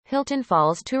Hilton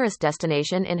Falls tourist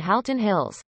destination in Halton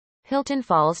Hills. Hilton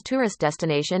Falls tourist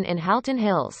destination in Halton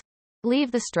Hills.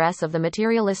 Leave the stress of the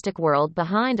materialistic world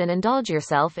behind and indulge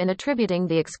yourself in attributing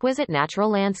the exquisite natural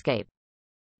landscape.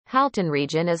 Halton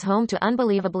region is home to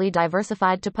unbelievably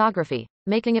diversified topography,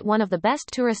 making it one of the best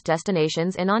tourist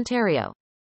destinations in Ontario.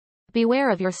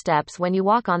 Beware of your steps when you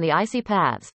walk on the icy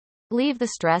paths. Leave the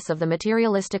stress of the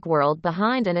materialistic world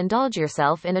behind and indulge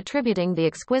yourself in attributing the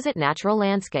exquisite natural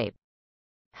landscape.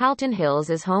 Halton Hills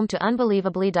is home to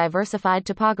unbelievably diversified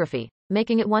topography,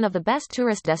 making it one of the best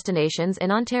tourist destinations in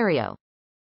Ontario.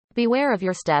 Beware of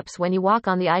your steps when you walk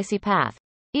on the icy path.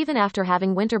 Even after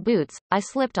having winter boots, I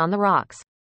slipped on the rocks.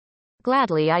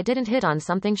 Gladly I didn't hit on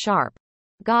something sharp.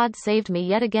 God saved me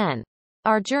yet again.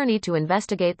 Our journey to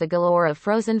investigate the galore of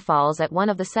frozen falls at one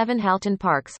of the 7 Halton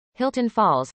parks, Hilton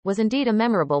Falls, was indeed a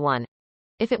memorable one.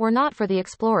 If it were not for the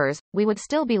explorers, we would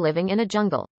still be living in a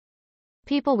jungle.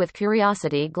 People with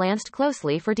curiosity glanced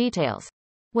closely for details.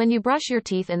 When you brush your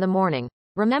teeth in the morning,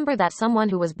 remember that someone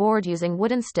who was bored using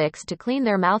wooden sticks to clean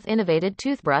their mouth innovated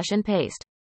toothbrush and paste.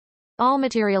 All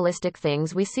materialistic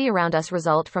things we see around us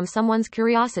result from someone's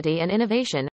curiosity and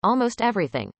innovation, almost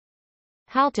everything.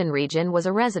 Halton region was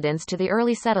a residence to the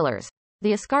early settlers.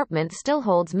 The escarpment still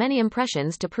holds many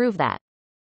impressions to prove that.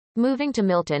 Moving to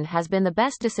Milton has been the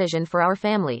best decision for our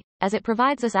family, as it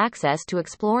provides us access to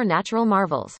explore natural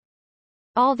marvels.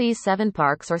 All these 7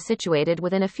 parks are situated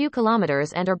within a few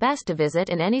kilometers and are best to visit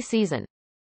in any season.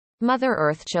 Mother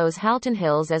Earth chose Halton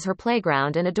Hills as her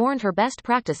playground and adorned her best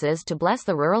practices to bless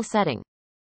the rural setting.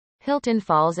 Hilton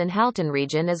Falls in Halton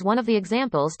region is one of the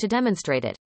examples to demonstrate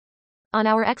it. On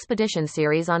our expedition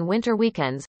series on winter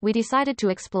weekends, we decided to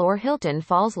explore Hilton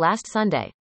Falls last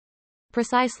Sunday.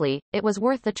 Precisely, it was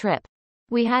worth the trip.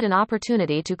 We had an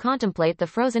opportunity to contemplate the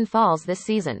frozen falls this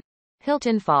season.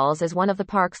 Hilton Falls is one of the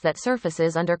parks that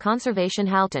surfaces under Conservation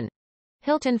Halton.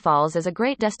 Hilton Falls is a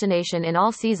great destination in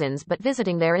all seasons, but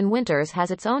visiting there in winters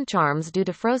has its own charms due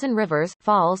to frozen rivers,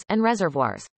 falls, and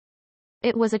reservoirs.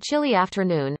 It was a chilly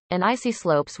afternoon, and icy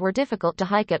slopes were difficult to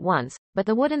hike at once, but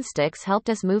the wooden sticks helped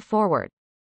us move forward.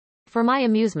 For my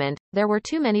amusement, there were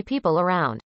too many people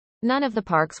around. None of the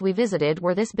parks we visited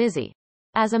were this busy.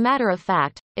 As a matter of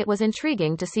fact, it was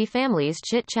intriguing to see families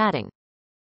chit-chatting.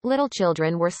 Little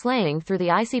children were sleighing through the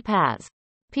icy paths.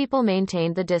 People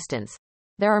maintained the distance.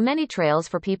 There are many trails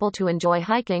for people to enjoy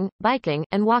hiking, biking,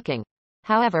 and walking.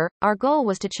 However, our goal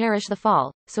was to cherish the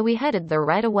fall, so we headed there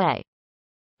right away.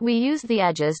 We used the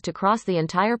edges to cross the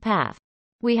entire path.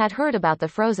 We had heard about the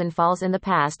frozen falls in the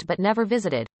past but never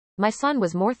visited. My son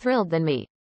was more thrilled than me.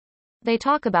 They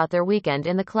talk about their weekend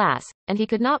in the class, and he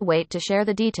could not wait to share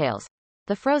the details.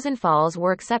 The frozen falls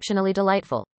were exceptionally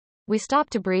delightful. We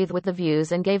stopped to breathe with the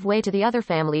views and gave way to the other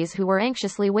families who were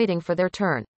anxiously waiting for their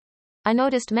turn. I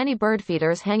noticed many bird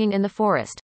feeders hanging in the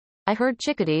forest. I heard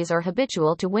chickadees are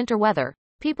habitual to winter weather.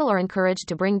 People are encouraged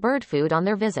to bring bird food on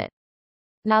their visit.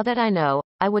 Now that I know,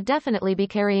 I would definitely be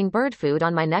carrying bird food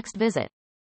on my next visit.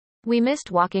 We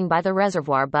missed walking by the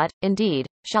reservoir but, indeed,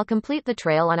 shall complete the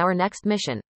trail on our next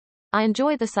mission. I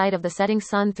enjoyed the sight of the setting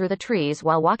sun through the trees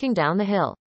while walking down the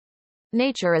hill.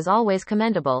 Nature is always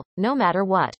commendable, no matter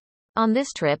what. On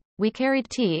this trip, we carried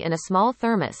tea in a small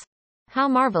thermos. How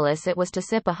marvelous it was to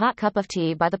sip a hot cup of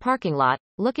tea by the parking lot,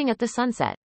 looking at the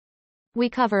sunset. We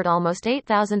covered almost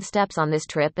 8,000 steps on this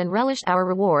trip and relished our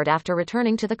reward after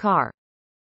returning to the car.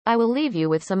 I will leave you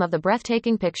with some of the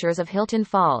breathtaking pictures of Hilton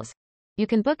Falls. You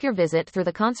can book your visit through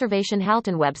the Conservation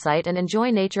Halton website and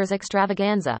enjoy nature's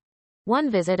extravaganza.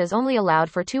 One visit is only allowed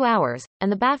for 2 hours,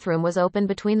 and the bathroom was open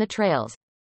between the trails.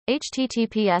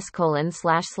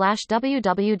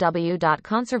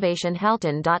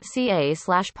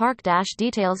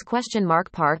 https://www.conservationhalton.ca/park-details ?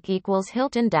 Park =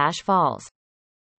 Hilton-Falls